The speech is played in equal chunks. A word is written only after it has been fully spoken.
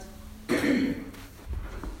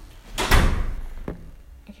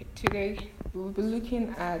Today we will be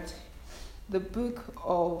looking at the book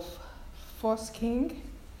of 1 King.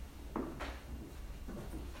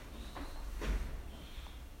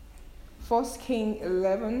 1 King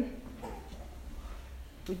 11.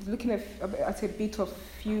 We're looking at a bit of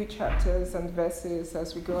few chapters and verses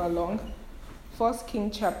as we go along. 1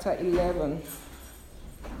 King chapter 11,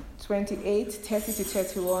 28, 30 to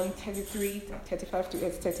 31, 33, 35 to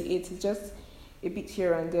 38. It's just a bit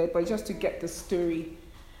here and there, but just to get the story.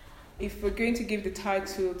 If we're going to give the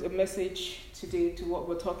title, the message today to what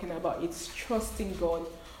we're talking about, it's trusting God,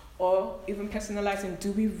 or even personalizing,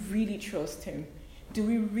 do we really trust Him? Do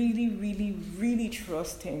we really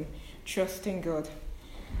trust Him? Trusting God.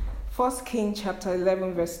 1 King chapter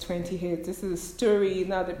 11 verse 28. This is a story.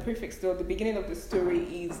 Now the prefix, though, the beginning of the story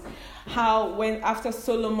is how when after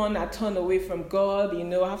Solomon had turned away from God,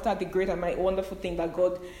 after the great and mighty wonderful thing that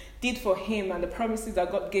God did for him and the promises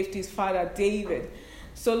that God gave to his father David,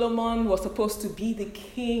 Solomon was supposed to be the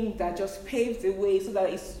king that just paved the way so that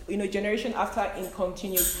it's, generation after it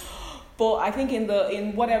continues. But I think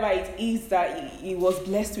in whatever it is that he was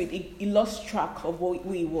blessed with, he lost track of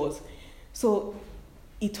who he was. So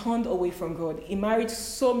he turned away from God. He married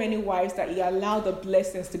so many wives that he allowed the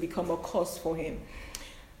blessings to become a curse for him.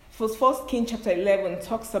 First 1 King chapter 11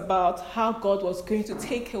 talks about how God was going to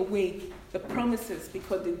take away the promises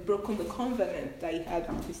because they'd broken the covenant that he had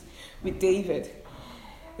with David.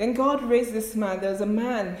 Then God raised this man. There's a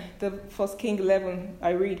man, the 1 King 11,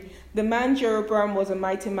 I read. The man Jeroboam was a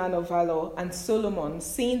mighty man of valor, and Solomon,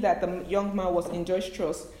 seeing that the young man was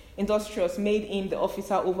industrious, made him the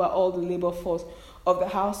officer over all the labor force of the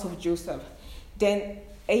house of Joseph. Then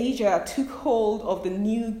Ahijah took hold of the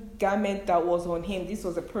new garment that was on him. This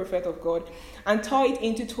was a prophet of God, and tore it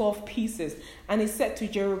into 12 pieces. And he said to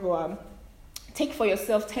Jeroboam, "Take for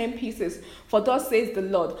yourself 10 pieces, for thus says the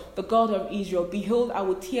Lord, the God of Israel, behold, I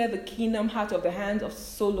will tear the kingdom out of the hand of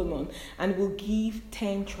Solomon, and will give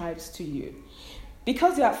 10 tribes to you.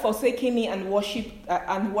 Because you have forsaken me and worshipped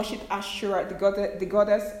Asherah, the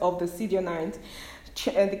goddess of the Sidonians,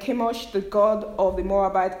 the Chemosh, the god of the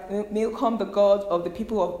Moabite, Milcom, the god of the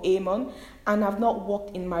people of Ammon, and have not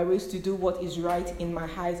walked in my ways to do what is right in my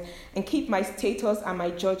eyes, and keep my statutes and my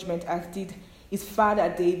judgment as did his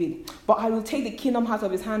father David. But I will take the kingdom out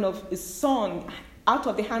of the hand of his son's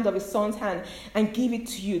hand, and give it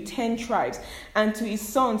to you, 10 tribes. And to his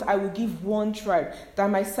sons I will give 1 tribe, that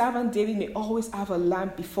my servant David may always have a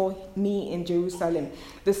lamp before me in Jerusalem,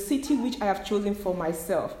 the city which I have chosen for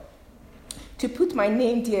myself, to put my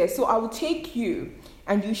name there. So I will take you,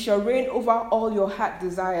 and you shall reign over all your heart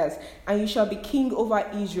desires, and you shall be king over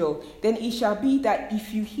Israel. Then it shall be that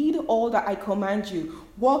if you heed all that I command you,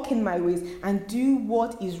 walk in my ways, and do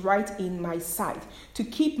what is right in my sight, to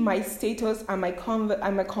keep my statutes and my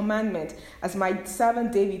commandment, as my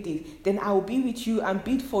servant David did, then I will be with you and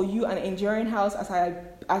build for you an enduring house as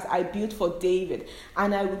I built for David,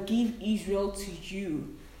 and I will give Israel to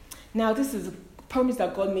you." Now this is a promise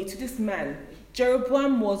that God made to this man.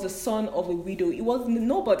 Jeroboam was the son of a widow. He was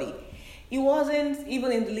nobody. He wasn't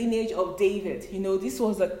even in the lineage of David. This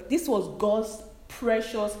was God's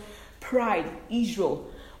precious pride, Israel.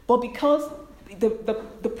 But because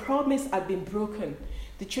the promise had been broken,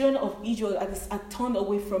 the children of Israel had turned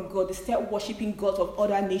away from God. They started worshipping gods of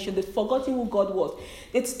other nations. They'd forgotten who God was.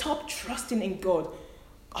 They'd stopped trusting in God.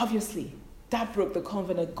 Obviously, that broke the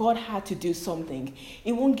covenant. God had to do something.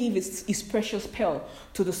 He won't give his precious pearl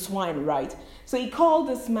to the swine, right? So he called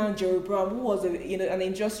this man Jeroboam, who was an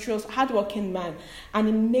industrious, hardworking man,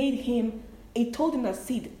 and he told him that,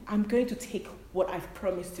 "See, I'm going to take what I've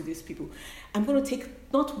promised to these people. I'm going to take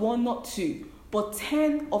not 1, not 2, but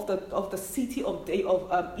 10 of the city of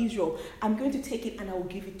Israel. I'm going to take it and I will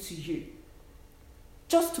give it to you."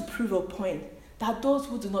 Just to prove a point that those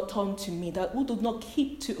who do not turn to me, that who do not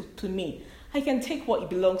keep to me, I can take what it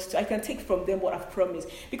belongs to. I can take from them what I've promised.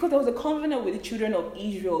 Because there was a covenant with the children of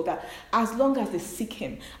Israel that as long as they seek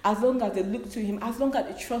Him, as long as they look to Him, as long as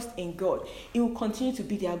they trust in God, He will continue to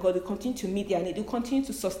be their God. He will continue to meet their need. He will continue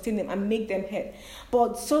to sustain them and make them head.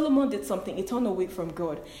 But Solomon did something. He turned away from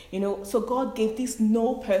God. So God gave this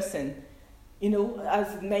no person, as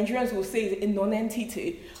Nigerians will say, a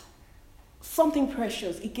non-entity, something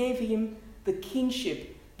precious. He gave him the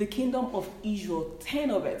kingship, the kingdom of Israel,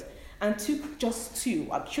 10 of it. And took just 2,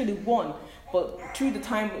 actually 1, but through the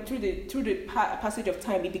passage of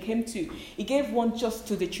time, it became 2. He gave 1 just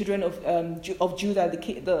to the children of Judah,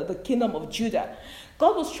 the kingdom of Judah.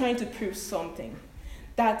 God was trying to prove something,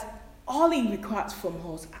 that all He requires from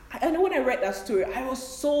us. I know when I read that story, I was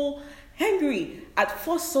so angry at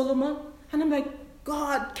first Solomon, and I'm like,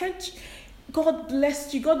 God, can't God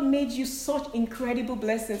blessed you. God made you such incredible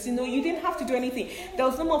blessings. You didn't have to do anything. There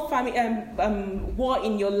was no more family war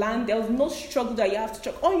in your land. There was no struggle that you have to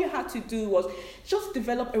struggle. All you had to do was just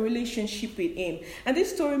develop a relationship with Him. And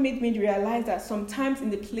this story made me realize that sometimes in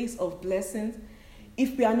the place of blessings,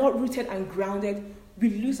 if we are not rooted and grounded, we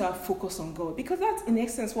lose our focus on God. Because that's in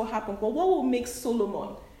essence what happened. But what will make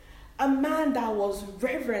Solomon, a man that was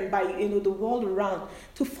reverend by the world around,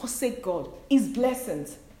 to forsake God? His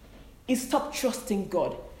blessings. He stopped trusting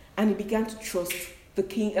God, and he began to trust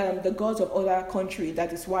the gods of other country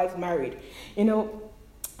that his wife married.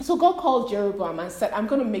 So God called Jeroboam and said, I'm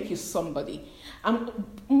going to make you somebody.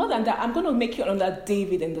 More than that, I'm going to make you another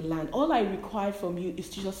David in the land. All I require from you is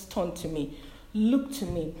to just turn to me. Look to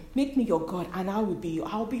me, make me your God, and I'll be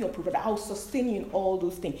your provider. I'll sustain you in all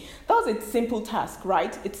those things. That was a simple task,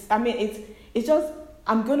 right? It's just,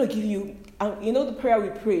 I'm going to give you, the prayer we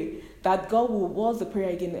pray, that God will, what's the prayer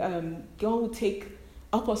again? God will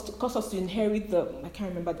cause us to inherit I can't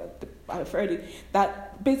remember that, I've heard it,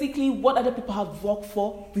 that basically what other people have worked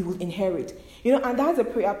for, we will inherit. And that's a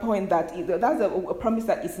prayer point that's a promise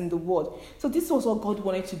that is in the word. So this was what God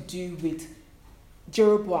wanted to do with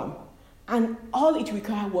Jeroboam. And all it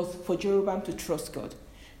required was for Jeroboam to trust God.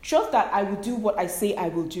 Trust that I will do what I say I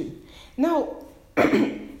will do. Now,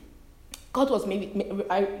 God was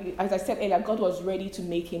as I said earlier, God was ready to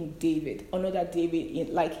make him David, another David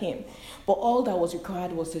like him. But all that was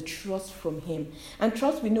required was a trust from him. And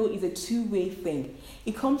trust, we know, is a two-way thing.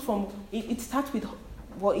 It comes from, it starts with,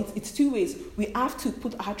 it's two ways. We have to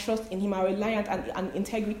put our trust in him, our reliance and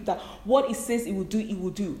integrity, that what he says he will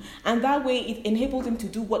do. And that way it enables him to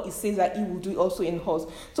do what he says that he will do also in us.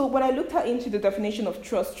 So when I looked into the definition of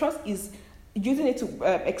trust is, using it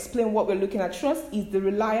to explain what we're looking at, trust is the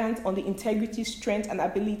reliance on the integrity, strength, and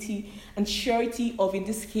ability and surety of, in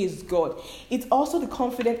this case, God. It's also the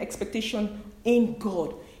confident expectation in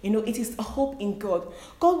God. It is a hope in God.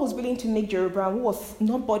 God was willing to make Jeroboam, who was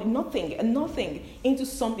nothing, into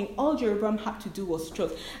something. All Jeroboam had to do was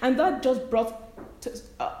trust. And that just brought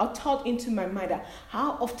a thought into my mind that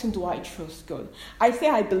how often do I trust God? I say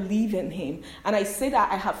I believe in him, and I say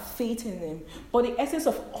that I have faith in him. But the essence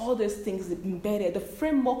of all these things embedded, the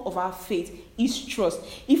framework of our faith is trust.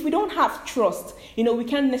 If we don't have trust, we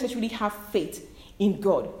can't necessarily have faith in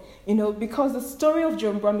God. Because the story of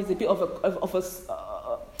Jeroboam is a bit of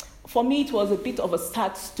a for me, it was a bit of a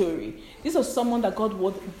sad story. This was someone that God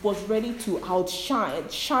was ready to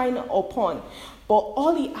shine upon. But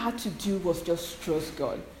all he had to do was just trust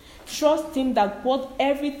God. Trust him that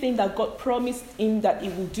everything that God promised him that he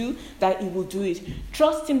will do, that he will do it.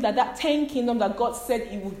 Trust him that 10 kingdom that God said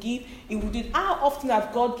he will give, he will do it. How often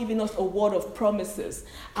have God given us a word of promises?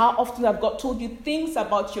 How often have God told you things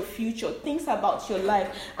about your future, things about your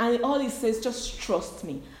life, and all he says, just trust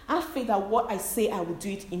me. Have faith that what I say I will do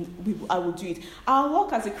it, I will do it. Our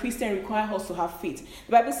work as a Christian requires us to have faith.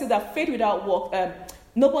 The Bible says that faith without work,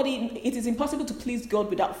 it is impossible to please God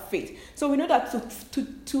without faith. So we know that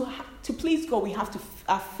to please God, we have to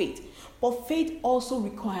have faith. But faith also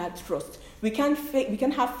requires trust. We can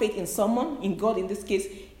have faith in someone, in God in this case,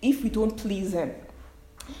 if we don't please him.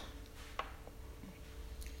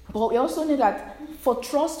 But we also know that for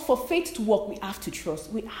faith to work, we have to trust.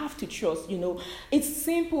 It's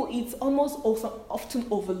simple. It's almost also often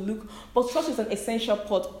overlooked. But trust is an essential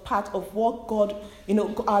part of what God,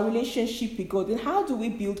 our relationship with God. And how do we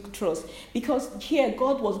build trust? Because here,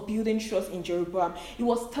 God was building trust in Jeroboam. He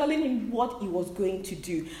was telling him what he was going to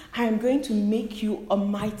do. I am going to make you a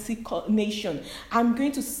mighty nation. I'm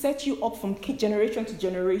going to set you up from generation to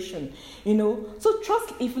generation. So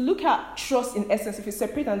trust, if you look at trust in essence, if you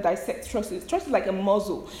separate and dissect trust is like a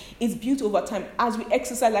muscle. It's built over time as we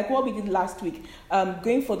exercise, like what we did last week,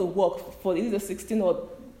 going for the walk for either 16 or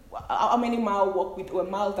how many mile walk or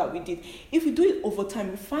miles that we did. If we do it over time,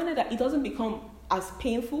 we find out that it doesn't become as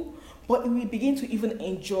painful, but we begin to even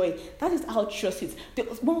enjoy. That is how trust is.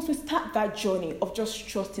 Once we start that journey of just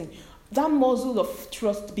trusting, that muscle of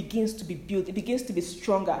trust begins to be built. It begins to be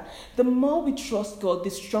stronger. The more we trust God, the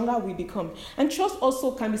stronger we become. And trust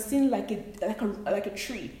also can be seen like a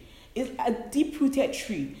tree. It's a deep-rooted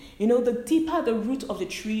tree. The deeper the root of the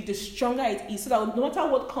tree, the stronger it is. So that no matter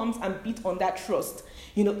what comes and beats on that trust,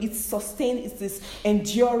 it's sustained, it's this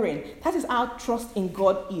enduring. That is how trust in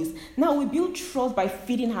God is. Now, we build trust by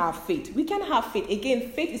feeding our faith. We can have faith. Again,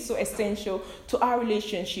 faith is so essential to our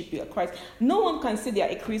relationship with Christ. No one can say they are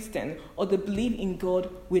a Christian or they believe in God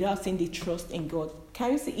without saying they trust in God.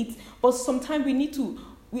 Can you see it? But sometimes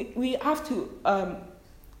we have to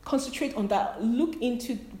concentrate on that. Look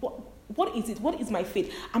into what is it? What is my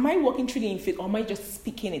faith? Am I walking truly in faith, or am I just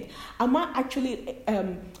speaking it? Am I actually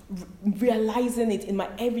realizing it in my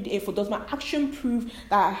everyday effort? Does my action prove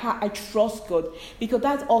that I trust God? Because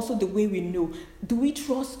that's also the way we know. Do we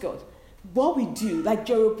trust God? What we do, like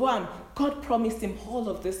Jeroboam, God promised him all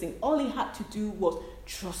of this thing. All he had to do was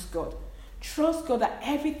trust God. Trust God that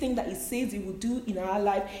everything that he says he will do in our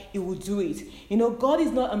life, he will do it. God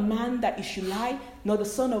is not a man that he should lie, nor the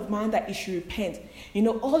son of man that he should repent.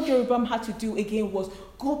 All Jeroboam had to do again was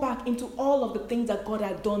go back into all of the things that God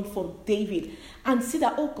had done for David and see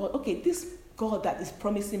that, oh God, okay, this God that is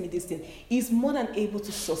promising me this thing is more than able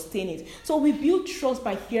to sustain it. So we build trust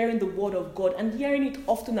by hearing the word of God and hearing it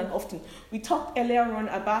often and often. We talked earlier on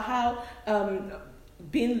about how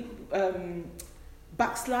being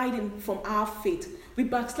backsliding from our faith. We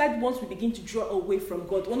backslide once we begin to draw away from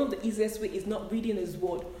God. One of the easiest way is not reading his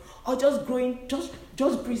word, or just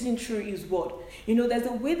breezing through his word. There's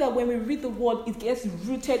a way that when we read the word, it gets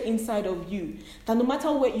rooted inside of you. That no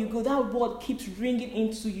matter where you go, that word keeps ringing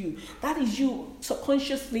into you. That is you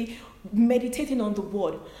subconsciously meditating on the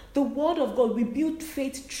word. The word of God, we build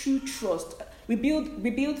faith through trust. We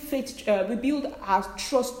build faith. We build our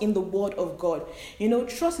trust in the word of God.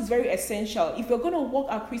 Trust is very essential. If you're going to walk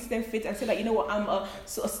our Christian faith and say that, I'm a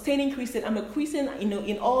sustaining Christian, I'm a Christian,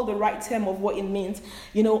 in all the right term of what it means,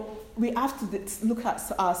 we have to look at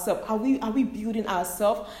ourselves. Are we building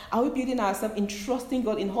ourselves? Are we building ourselves in trusting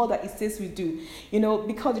God in all that it says we do?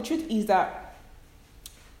 Because the truth is that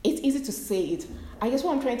it's easy to say it. I guess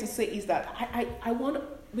what I'm trying to say is that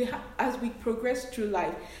as we progress through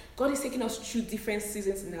life, God is taking us through different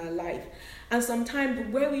seasons in our life. And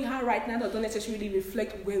sometimes where we are right now doesn't necessarily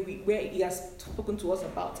reflect where He has spoken to us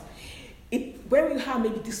about. Where we are may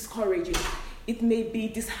be discouraging. It may be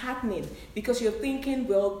disheartening because you're thinking,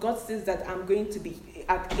 well, God says that I'm going to be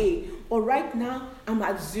at A, or right now I'm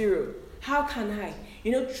at 0. How can I?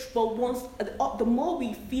 But the more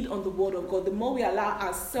we feed on the word of God, the more we allow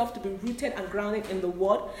ourselves to be rooted and grounded in the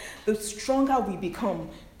word, the stronger we become,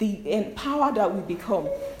 the empowered that we become.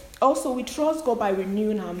 Also, we trust God by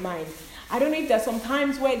renewing our mind. I don't know if there's some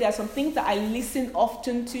times where there are some things that I listen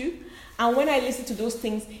often to, and when I listen to those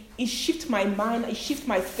things, it shifts my mind, it shifts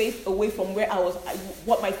my faith away from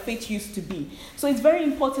what my faith used to be. So it's very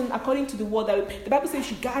important, according to the word, that the Bible says we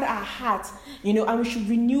should guard our heart, and we should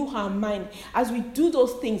renew our mind. As we do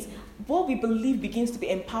those things, what we believe begins to be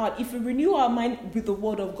empowered. If we renew our mind with the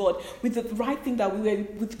word of God, with the right thing that we hear,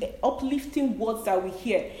 with the uplifting words that we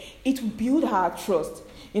hear, it will build our trust.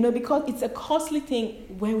 Because it's a costly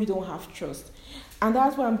thing when we don't have trust. And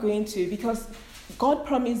that's what I'm going to, because God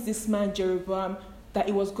promised this man, Jeroboam, that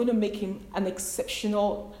it was going to make him an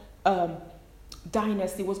exceptional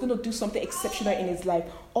dynasty. He was going to do something exceptional in his life.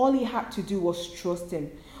 All he had to do was trust him.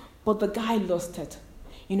 But the guy lost it.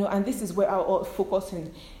 And this is where we're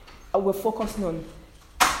focusing on.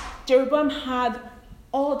 Jeroboam had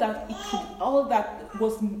all that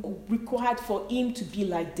was required for him to be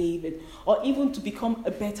like David, or even to become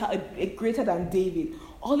a greater than David.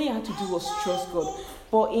 All he had to do was trust God.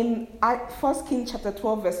 But in 1 Kings chapter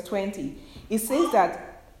 12, verse 20, it says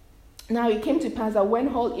that now it came to pass that when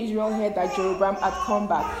all Israel heard that Jeroboam had come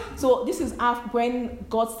back. So this is after when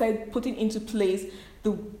God said putting into place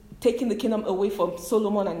taking the kingdom away from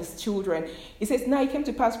Solomon and his children. It says, now it came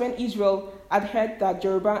to pass when Israel had heard that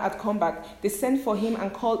Jeroboam had come back, they sent for him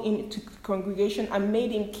and called him to the congregation and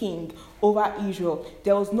made him king over Israel.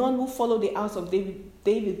 There was none who followed the house of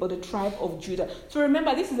David but the tribe of Judah. So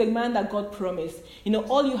remember, this is a man that God promised.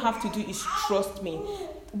 All you have to do is trust me.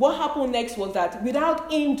 What happened next was that without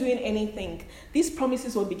him doing anything, these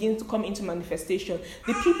promises will begin to come into manifestation.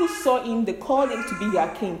 The people saw him, they called him to be their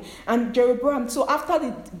king. And Jeroboam, so after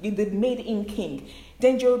they made him king,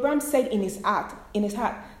 then Jeroboam said in his heart,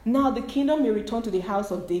 now the kingdom may return to the house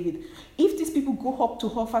of David. If these people go up to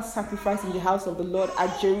offer sacrifice in the house of the Lord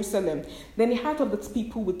at Jerusalem, then the heart of the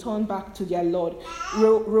people will turn back to their Lord,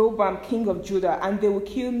 Rehoboam, king of Judah, and they will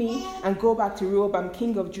kill me and go back to Rehoboam,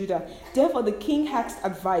 king of Judah. Therefore the king asked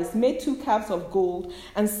advice, made 2 calves of gold,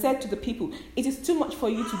 and said to the people, it is too much for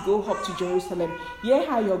you to go up to Jerusalem. Here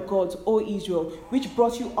are your gods, O Israel, which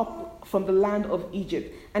brought you up from the land of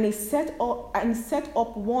Egypt. And he set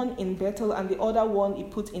up one in Bethel and the other one he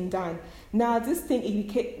put in Dan. Now this thing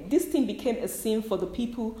became a sin for the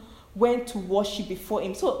people went to worship before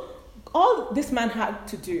him. So all this man had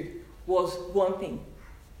to do was one thing.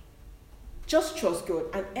 Just trust God,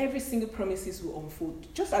 and every single promises will unfold,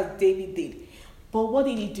 just as David did. But what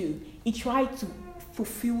did he do? He tried to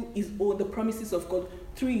fulfill the promises of God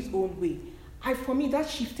through his own way. For me,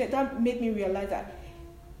 that made me realize that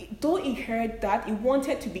though he heard that, he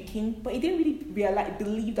wanted to be king, but he didn't really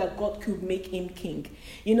believe that God could make him king.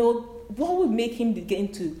 What would make him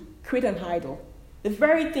begin to create an idol? The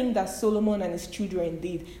very thing that Solomon and his children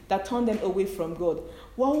did that turned them away from God.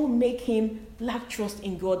 What will make him lack trust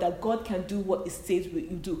in God, that God can do what he says will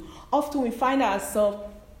do? Often we find ourselves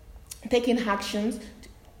taking actions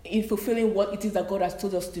in fulfilling what it is that God has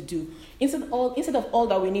told us to do. Instead of all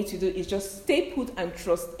that we need to do is just stay put and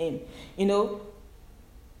trust him.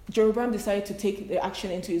 Jeroboam decided to take the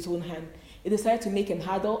action into his own hand. He decided to make an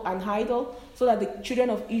idol so that the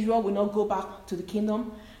children of Israel will not go back to the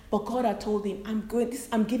kingdom. But God had told him,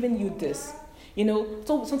 I'm giving you this.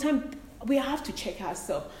 So sometimes we have to check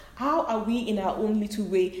ourselves. How are we in our own little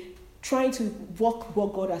way trying to walk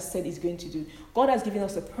what God has said is going to do? God has given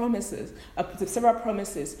us several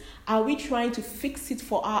promises. Are we trying to fix it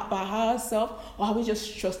by ourselves, or are we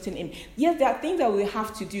just trusting him? Yes, there are things that we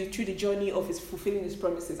have to do through the journey of fulfilling his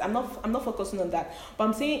promises. I'm not focusing on that. But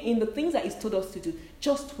I'm saying in the things that he's told us to do,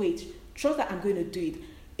 just wait. Trust that I'm going to do it.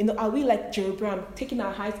 Are we like Jeroboam, taking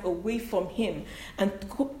our eyes away from him and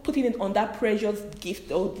putting it on that precious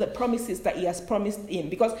gift or the promises that he has promised him?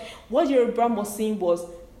 Because what Jeroboam was saying was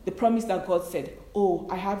the promise that God said,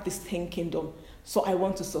 I have this 10 kingdom, so I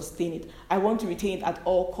want to sustain it. I want to retain it at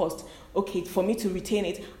all costs. Okay, for me to retain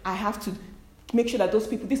it, I have to make sure that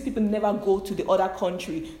these people never go to the other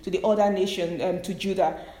country, to the other nation, to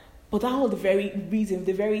Judah. But that was the very reason,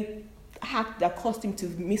 the very act that caused him to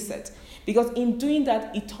miss it. Because in doing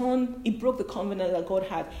that, he broke the covenant that God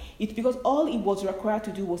had. It's because all he was required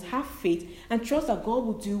to do was have faith and trust that God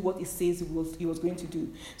would do what he says he was going to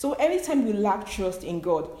do. So every time we lack trust in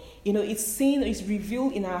God, it's seen, it's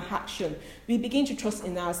revealed in our action. We begin to trust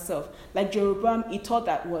in ourselves. Like Jeroboam, he thought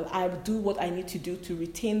that, I'll do what I need to do to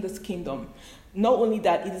retain this kingdom. Not only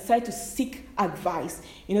that, he decided to seek advice.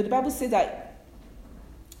 The Bible says that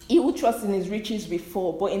he who trusts in his riches will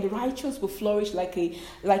fall, but in the righteous will flourish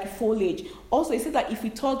like foliage. Also, he said that if we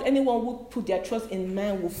thought anyone would put their trust in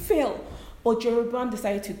man will fail. But Jeroboam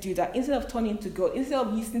decided to do that instead of turning to God, instead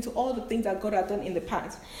of listening to all the things that God had done in the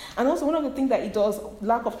past. And also, one of the things that it does,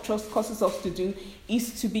 lack of trust causes us to do,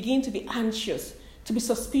 is to begin to be anxious, to be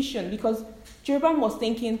suspicious, because Jeroboam was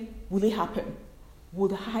thinking, will it happen?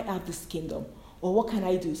 Would I have this kingdom? Or what can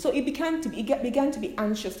I do? So it began to be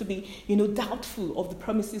anxious, to be, doubtful of the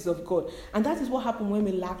promises of God. And that is what happened when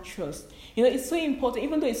we lack trust. It's so important,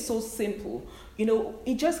 even though it's so simple.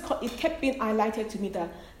 It kept being highlighted to me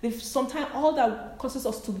that sometimes all that causes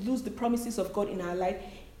us to lose the promises of God in our life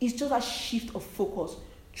is just a shift of focus,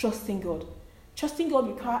 trusting God. Trusting God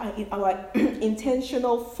requires our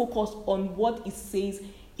intentional focus on what He says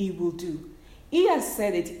He will do. He has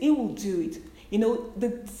said it, He will do it.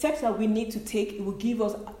 The steps that we need to take, it will give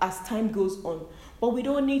us as time goes on. But we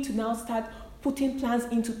don't need to now start putting plans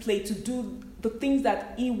into play to do the things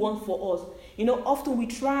that He wants for us. Often we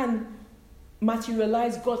try and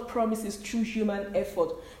materialize God's promises through human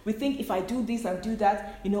effort. We think if I do this and do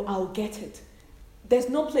that, I'll get it. There's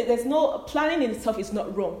no planning in itself is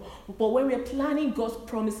not wrong. But when we're planning God's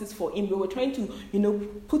promises for Him, we're trying to,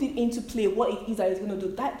 put it into play, what it is that He's going to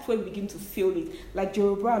do, that's where we begin to feel it. Like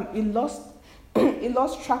Jeroboam, he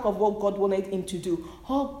lost track of what God wanted him to do.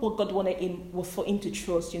 All what God wanted him was for him to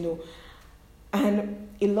trust, and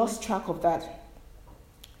he lost track of that.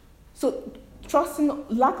 So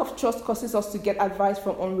lack of trust causes us to get advice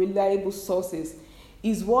from unreliable sources.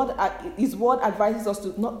 His word advises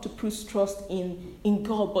us not to put trust in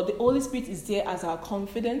God, but the Holy Spirit is there as our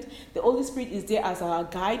confidant. The Holy Spirit is there as our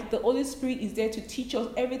guide. The Holy Spirit is there to teach us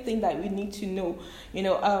everything that we need to know.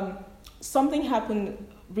 Something happened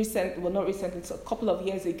not recently, it's a couple of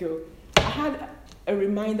years ago. I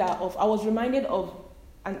was reminded of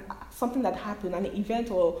something that happened, an event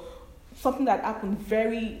or something that happened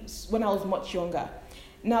when I was much younger.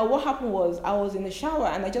 Now, what happened was I was in the shower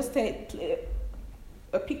and I just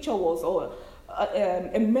a picture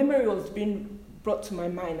a memory was being brought to my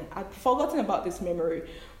mind. I'd forgotten about this memory,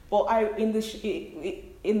 but in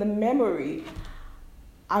the memory,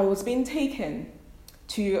 I was being taken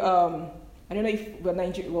to I don't know if we're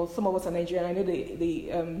Nigerian. Well, some of us are Nigerian. I know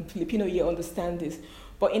the Filipino here understand this.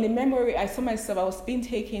 But in the memory, I saw myself. I was being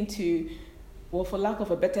taken to, for lack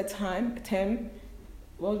of a better term,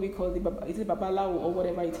 what do we call it? Is it Babalawo or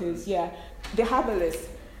whatever it is? Yeah, the herbalist.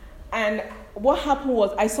 And what happened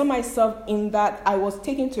was, I saw myself in that I was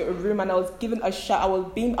taken to a room and I was given a shot. I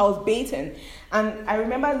was baited, and I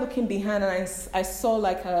remember looking behind and I saw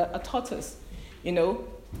like a tortoise,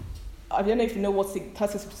 I don't know if you know what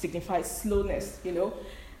tortoise signifies, slowness,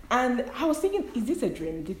 And I was thinking, is this a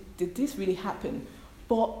dream? Did this really happen?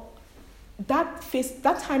 But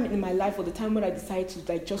that time in my life was the time when I decided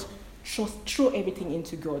to like just throw everything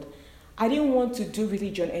into God. I didn't want to do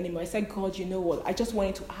religion anymore. I said, God, you know what? I just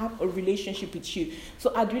wanted to have a relationship with you.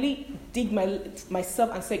 So I'd really dig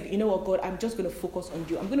myself and say, you know what, God, I'm just going to focus on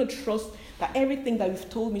you. I'm going to trust that everything that you've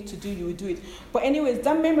told me to do, you will do it. But anyways,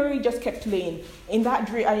 that memory just kept playing. In that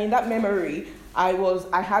dream and in that memory,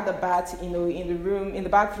 I had a bat, in the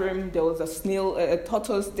bathroom. There was a snail, a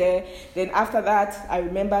tortoise there. Then after that, I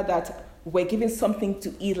remember that we're given something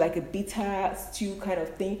to eat, like a bitter stew kind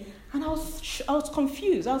of thing. And I was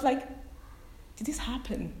confused. I was like, did this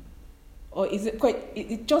happen? Or is it quite,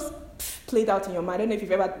 it just played out in your mind. I don't know if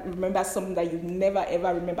you've ever remembered something that you never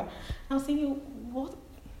ever remember. I was thinking, what?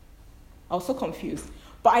 I was so confused.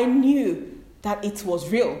 But I knew that it was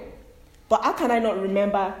real. But how can I not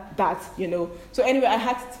remember that, So anyway, I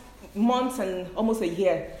had months and almost a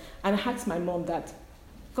year. And I asked my mom that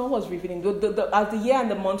God was revealing. As the year and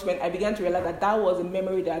the months went, I began to realize that was a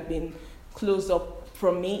memory that had been closed up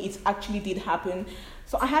from me. It actually did happen.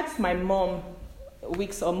 So I asked my mom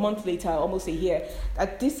weeks or months later, almost a year,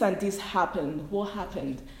 that this and this happened. What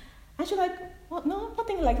happened? And she's like, well, no,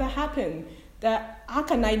 nothing like that happened. That how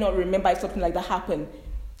can I not remember if something like that happened?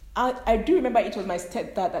 I do remember it was my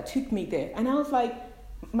stepdad that took me there. And I was like,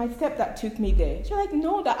 my stepdad took me there. She's like,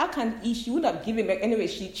 no, that I can't eat. She wouldn't have given me. Anyway,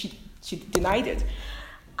 she denied it.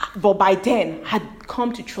 But by then, I had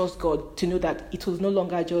come to trust God to know that it was no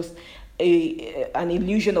longer just an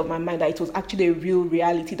illusion of my mind, that it was actually a real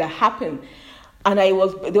reality that happened. And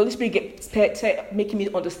the Holy Spirit started making me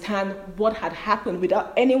understand what had happened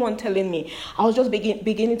without anyone telling me. I was just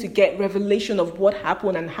beginning to get revelation of what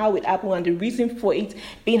happened and how it happened and the reason for it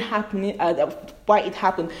being happening, why it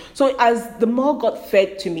happened. So as the more God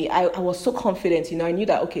fed to me, I was so confident, I knew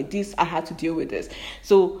that, okay, I had to deal with this.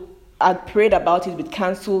 So I prayed about it with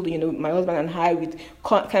counsel, my husband and I, with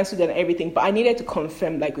counsel and everything. But I needed to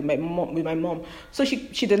confirm, like with my mom. So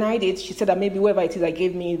she denied it. She said that maybe whatever it is I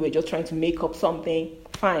gave me, we're just trying to make up something.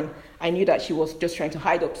 Fine. I knew that she was just trying to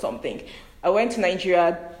hide up something. I went to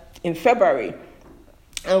Nigeria in February,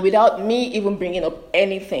 and without me even bringing up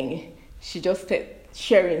anything, she just started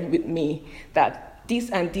sharing with me that this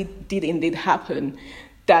and did indeed happen.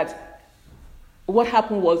 That what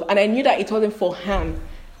happened was, and I knew that it wasn't for harm.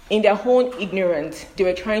 In their own ignorance, they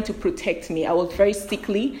were trying to protect me. I was very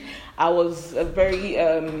sickly. I was very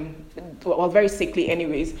sickly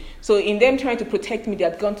anyways. So in them trying to protect me, they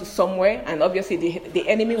had gone to somewhere, and obviously the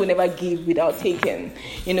enemy will never give without taking,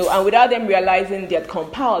 and without them realizing they had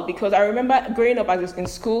compiled. Because I remember growing up in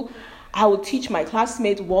school, I would teach my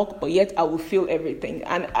classmates work, but yet I would fail everything.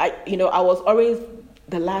 And I was always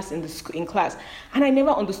the last in class. And I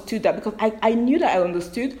never understood that, because I knew that I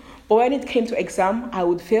understood, but when it came to exam, I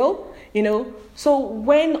would fail, So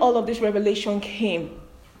when all of this revelation came,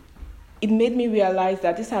 it made me realize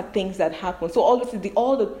that these are things that happen. So all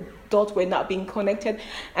the dots were not being connected,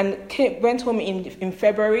 and went home in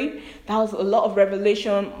February. That was a lot of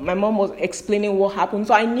revelation. My mom was explaining what happened.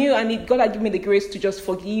 So I knew, and God had given me the grace to just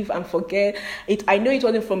forgive and forget. I know it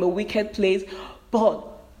wasn't from a wicked place, but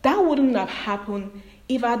that wouldn't have happened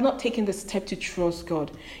if I had not taken the step to trust God,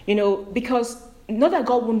 because not that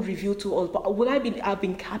God won't reveal to us, but would I have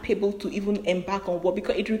been capable to even embark on what?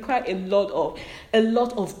 Because it required a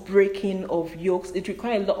lot of breaking of yokes. It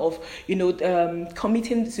required a lot of,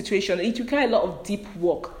 committing the situation. It required a lot of deep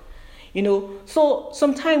work, So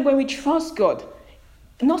sometimes when we trust God,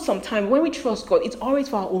 when we trust God, it's always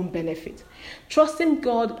for our own benefit. Trusting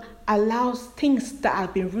God allows things that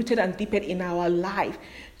have been rooted and deepened in our life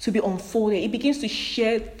to be unfolded. It begins to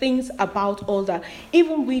share things about us that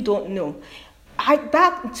even we don't know.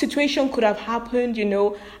 That situation could have happened,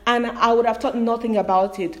 and I would have thought nothing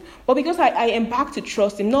about it. But because I embarked to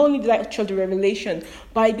trust Him, not only did I trust the revelation,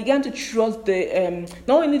 but I began to trust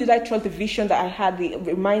not only did I trust the vision that I had, the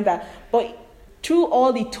reminder, but through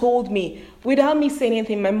all He told me, without me saying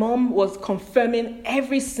anything, my mom was confirming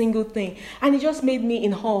every single thing. And it just made me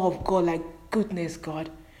in awe of God, like, goodness, God,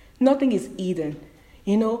 nothing is hidden,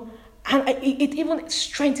 And it even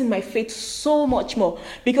strengthened my faith so much more,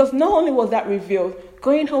 because not only was that revealed,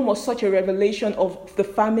 going home was such a revelation of the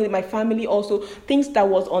family, my family also, things that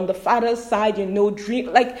was on the father's side, dream,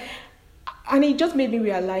 and it just made me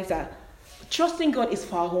realize that trusting God is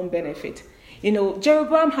for our own benefit.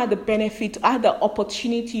 Jeroboam had the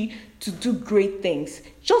opportunity to do great things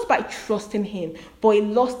just by trusting him, but he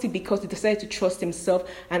lost it because he decided to trust himself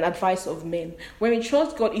and advice of men. When we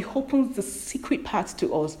trust God, He opens the secret parts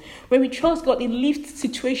to us. When we trust God, He lifts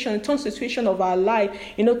turns situation of our life,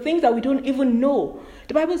 things that we don't even know.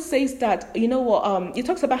 The Bible says that, it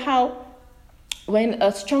talks about how when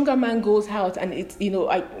a stronger man goes out, and it's,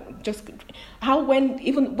 I just how when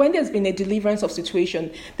there's been a deliverance of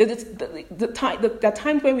situation, there's the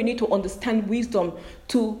times where we need to understand wisdom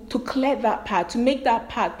to clear that path, to make that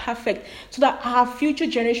path perfect, so that our future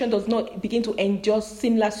generation does not begin to endure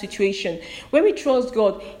similar situation. When we trust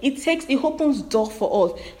God, it opens door for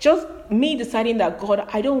us. Just me deciding that, God,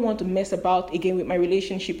 I don't want to mess about again with my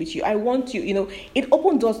relationship with you. I want you, it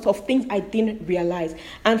opened doors of things I didn't realize.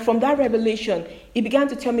 And from that revelation, he began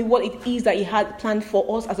to tell me what it is that he had planned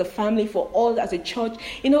for us as a family, for us as a church.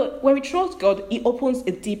 When we trust God, he opens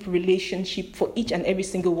a deep relationship for each and every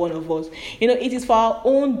single one of us. It is for our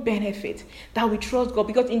own benefit that we trust God,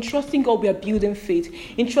 because in trusting God, we are building faith.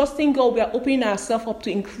 In trusting God, we are opening ourselves up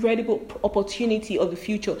to incredible opportunity of the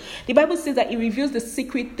future. The Bible says that he reveals the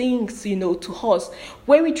secret things, to us.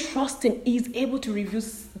 When we trust him, he is able to reveal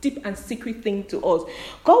deep and secret things to us.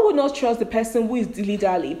 God will not trust the person who is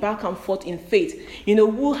dilly-dally, back and forth in faith,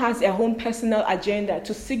 who has their own personal agenda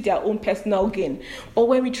to seek their own personal gain. But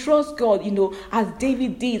when we trust God, as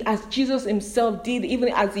David did, as Jesus himself did, even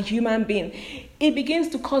as a human being, it begins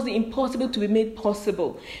to cause the impossible to be made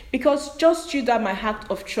possible. Because just through that, my act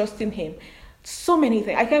of trusting him, so many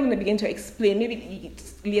things, I can't even begin to explain, maybe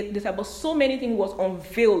later, but so many things was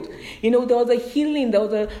unveiled. There was a healing, there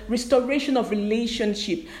was a restoration of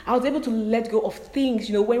relationship. I was able to let go of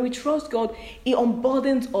things. When we trust God, he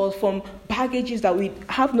unburdens us from baggages that we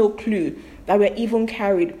have no clue that we're even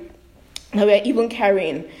carrying.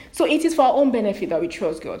 So it is for our own benefit that we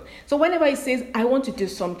trust God. So whenever he says, I want to do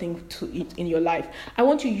something to it in your life, I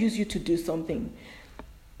want to use you to do something,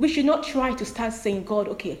 we should not try to start saying, God,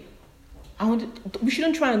 okay, we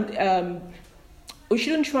shouldn't try and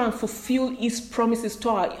fulfill his promises to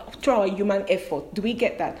our human effort. Do we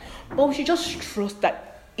get that? But we should just trust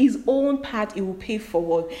that his own path he will pay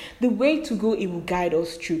forward. The way to go, he will guide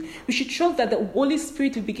us through. We should trust that the Holy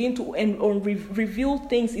Spirit will begin to reveal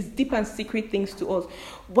things, his deep and secret things to us.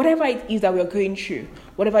 Whatever it is that we are going through,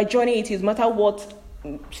 whatever journey it is, no matter what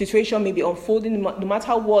situation may be unfolding, no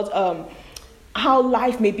matter what how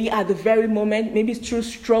life may be at the very moment, maybe it's through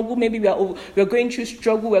struggle, maybe we're going through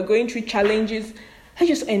struggle, we're going through challenges. I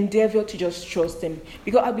just endeavor to just trust him.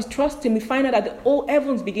 Because as we trust him, we find out that the whole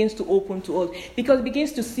heavens begins to open to us. Because it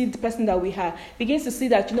begins to see the person that we have. Begins to see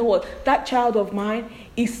that, that child of mine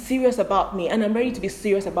is serious about me, and I'm ready to be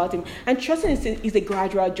serious about him. And trusting is a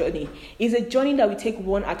gradual journey. It's a journey that we take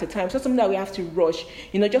one at a time. It's not something that we have to rush.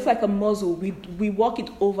 Just like a muscle, we walk it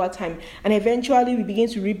over time. And eventually we begin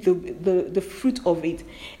to reap the fruit of it.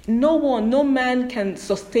 No man can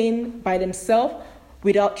sustain by themselves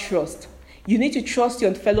without trust. You need to trust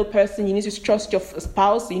your fellow person. You need to trust your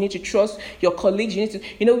spouse. You need to trust your colleagues.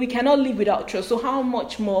 We cannot live without trust. So how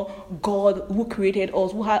much more God, who created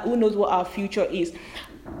us, who knows what our future is?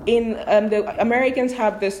 The Americans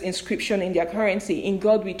have this inscription in their currency, in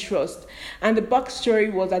God we trust. And the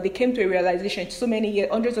backstory was that they came to a realization so many years,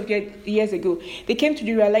 hundreds of years ago. They came to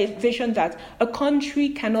the realization that a country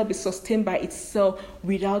cannot be sustained by itself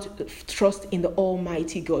without trust in the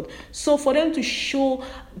Almighty God. So for them to show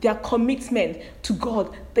their commitment to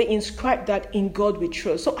God, they inscribed that in God we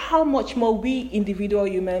trust. So how much more we individual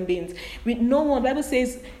human beings, with no one, the Bible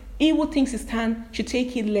says, he who thinks he stand should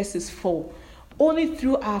take heed lest he fall. Only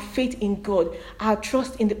through our faith in God, our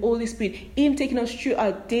trust in the Holy Spirit, him taking us through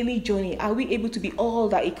our daily journey, are we able to be all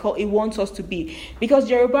that he wants us to be. Because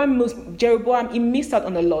Jeroboam, he missed out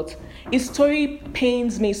on a lot. His story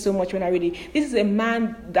pains me so much when I read it. This is a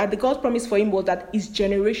man that the God's promise for him was that his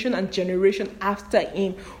generation and generation after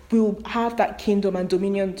him will have that kingdom and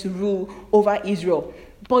dominion to rule over Israel.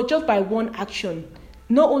 But just by one action,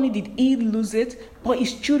 not only did he lose it, but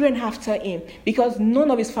his children after him, because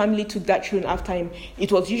none of his family took that children after him.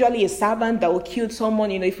 It was usually a servant that would kill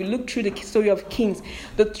someone. If you look through the story of Kings,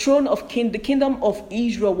 the kingdom of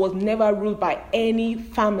Israel was never ruled by any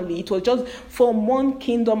family. It was just from one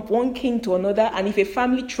kingdom, one king to another. And if a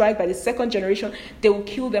family tried by the second generation, they would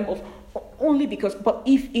kill them off only because. But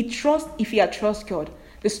if he had trust God,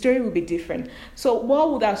 the story will be different. So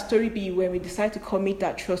what would our story be when we decide to commit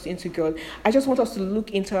that trust into God? I just want us to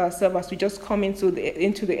look into ourselves as we just come into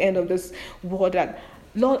the end of this word, that,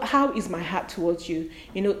 Lord, how is my heart towards you?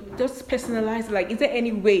 Just personalize, like, is there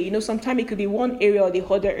any way, sometimes it could be one area or the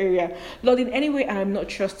other area. Lord, in any way I am not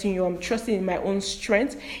trusting you, I'm trusting in my own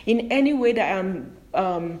strength. In any way that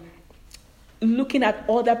I'm looking at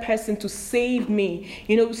other person to save me.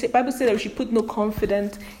 The Bible says that we should put no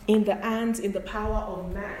confidence in the hands, in the power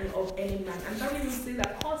of man, of any man. And that even says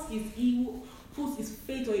that cause is evil, puts his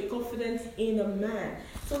faith or a confidence in a man.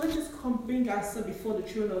 So let's just bring ourselves before the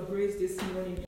throne of grace this morning.